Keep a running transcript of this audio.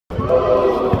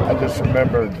just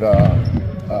remember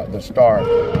the start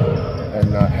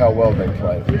and how well they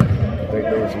played.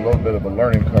 There was a little bit of a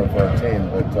learning curve for our team,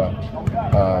 but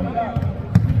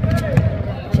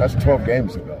that's 12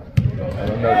 games ago. I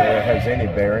don't know that it has any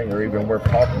bearing or even worth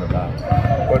talking about.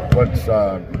 What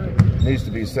needs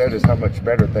to be said is how much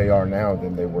better they are now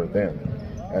than they were then,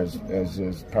 as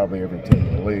is probably every team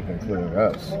in the league, including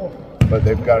us. But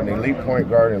they've got an elite point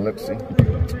guard in Lipsy.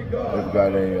 They've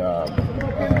got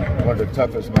one of the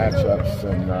toughest matchups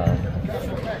in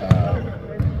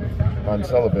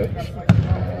Vancelovich.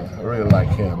 I really like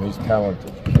him. He's a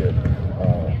talented kid.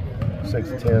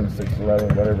 6'10",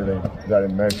 6'11", whatever they got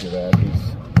him measured at.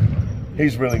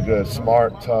 He's really good,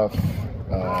 smart, tough,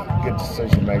 good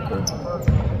decision maker.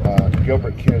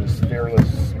 Gilbert kid is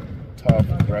fearless, tough,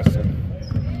 aggressive,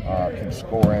 can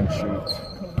score and shoot.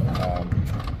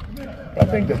 I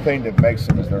think the thing that makes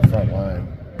them is their front line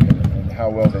and how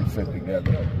well they fit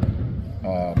together.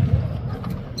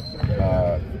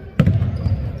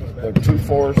 They're 2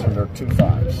 4s and they're 2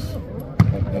 5s,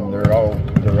 and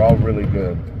they're all really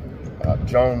good.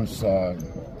 Jones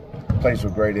plays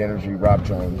with great energy. Rob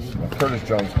Jones, Curtis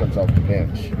Jones comes off the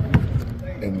bench,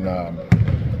 and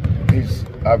he's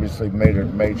obviously made a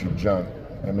major jump.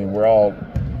 I mean, we're all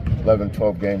 11,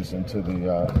 12 games into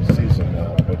the season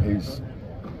now, but he's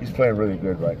playing really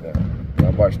good right now. I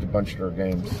watched a bunch of their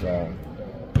games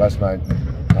last night,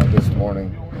 this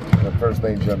morning. The first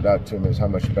thing that jumped out to me is how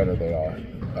much better they are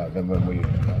than when we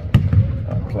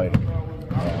played them.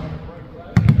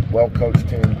 Well-coached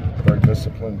team, very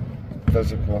disciplined,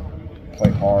 physical,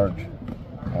 play hard.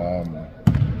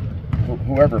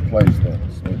 Whoever plays them,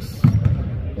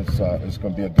 it's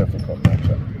going to be a difficult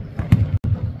matchup.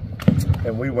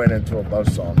 And we went into a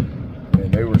buzzsaw,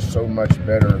 and they were so much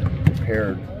better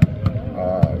prepared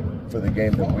for the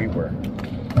game than we were.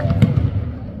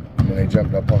 When they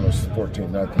jumped up on us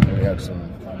 14-0, we had some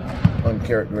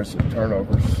uncharacteristic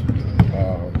turnovers,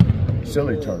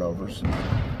 silly turnovers,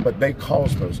 but they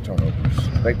caused those turnovers.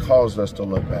 They caused us to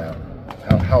look bad,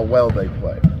 how well they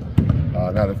played.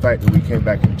 Now, the fact that we came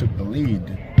back and took the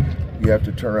lead, you have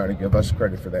to turn around and give us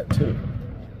credit for that too.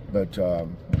 But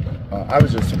I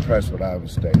was just impressed with Iowa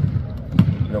State.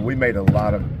 You know, we made a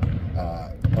lot of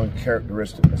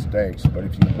uncharacteristic mistakes, but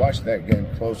if you watch that game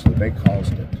closely, they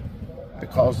caused it. They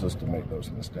caused us to make those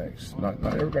mistakes. Not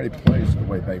everybody plays the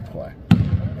way they play.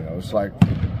 You know, it's like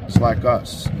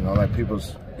us. You know, like people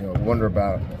wonder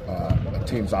about a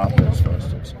team's offense, for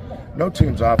instance. No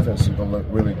team's offense is going to look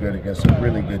really good against a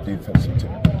really good defensive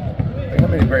team. How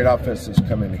many great offenses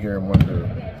come in here and wonder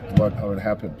what would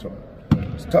happen to them?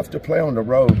 It's tough to play on the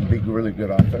road and be really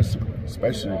good offensively,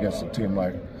 especially against a team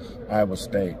like Iowa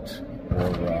State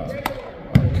or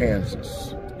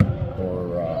Kansas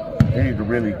or any of the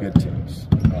really good teams.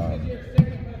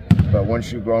 But when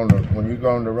you go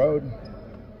on the road,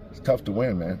 it's tough to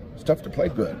win, man. It's tough to play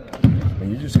good.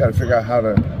 And you just got to figure out how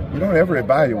to. You don't ever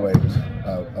evaluate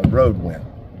a road win.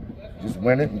 Just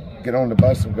win it and get on the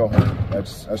bus and go home.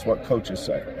 That's what coaches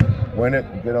say. Win it,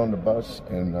 and get on the bus,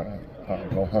 and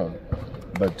go home.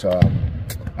 But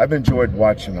I've enjoyed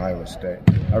watching Iowa State.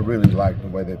 I really like the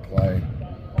way they play.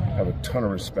 I have a ton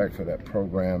of respect for that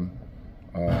program.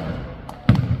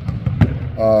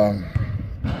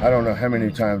 I don't know how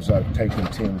many times I've taken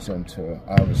teams into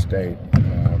Iowa State.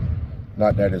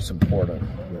 Not that it's important.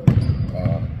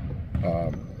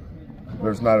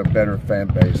 There's not a better fan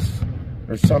base.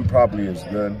 There's some probably as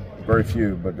good, very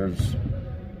few, but there's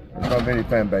not many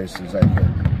fan bases that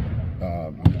can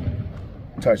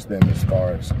touch them as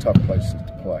far as tough places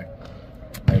to play.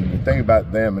 And the thing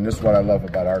about them, and this is what I love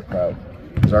about our crowd,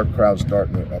 is our crowd's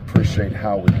starting to appreciate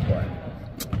how we play.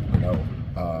 You know,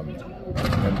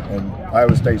 and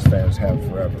Iowa State's fans have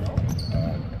forever,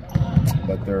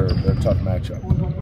 but they're a tough matchup.